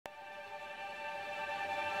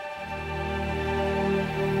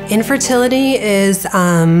Infertility is,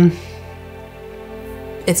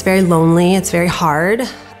 it's very lonely, it's very hard.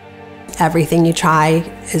 Everything you try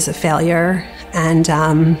is a failure, and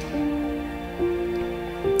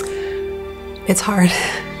it's hard,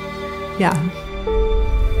 yeah.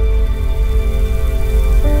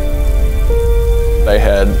 I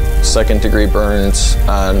had second-degree burns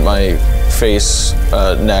on my face,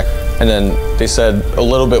 neck, and then they said a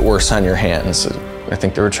little bit worse on your hands. I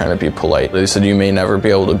think they were trying to be polite. They said you may never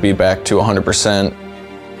be able to be back to 100%.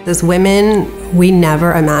 As women, we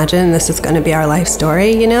never imagine this is going to be our life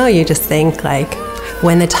story, you know? You just think, like,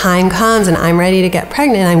 when the time comes and I'm ready to get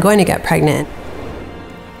pregnant, I'm going to get pregnant.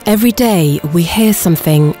 Every day we hear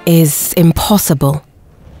something is impossible.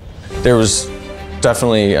 There was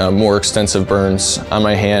definitely more extensive burns on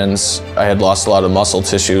my hands. I had lost a lot of muscle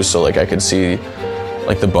tissue, so like I could see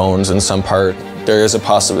like the bones in some part. There is a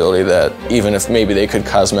possibility that even if maybe they could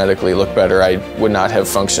cosmetically look better, I would not have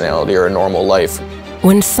functionality or a normal life.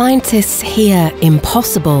 When scientists hear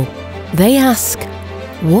impossible, they ask,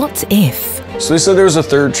 what if? So they said there was a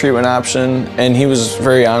third treatment option, and he was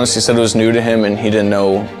very honest. He said it was new to him and he didn't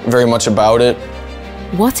know very much about it.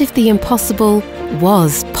 What if the impossible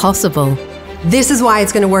was possible? This is why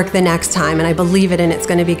it's going to work the next time, and I believe it, and it's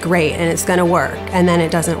going to be great, and it's going to work, and then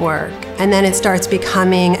it doesn't work. And then it starts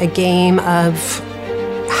becoming a game of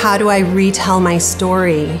how do I retell my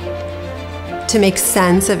story to make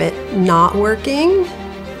sense of it not working?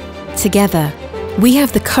 Together, we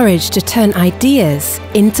have the courage to turn ideas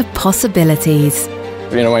into possibilities.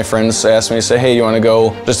 You know, my friends ask me, say, hey, you want to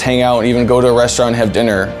go just hang out, even go to a restaurant and have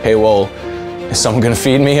dinner? Hey, well, is someone going to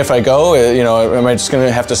feed me if I go? You know, am I just going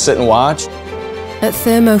to have to sit and watch? At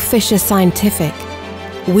Thermo Fisher Scientific,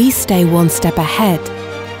 we stay one step ahead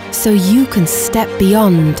so you can step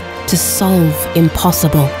beyond to solve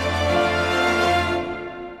impossible.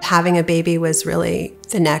 Having a baby was really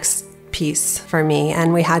the next piece for me,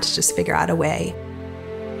 and we had to just figure out a way.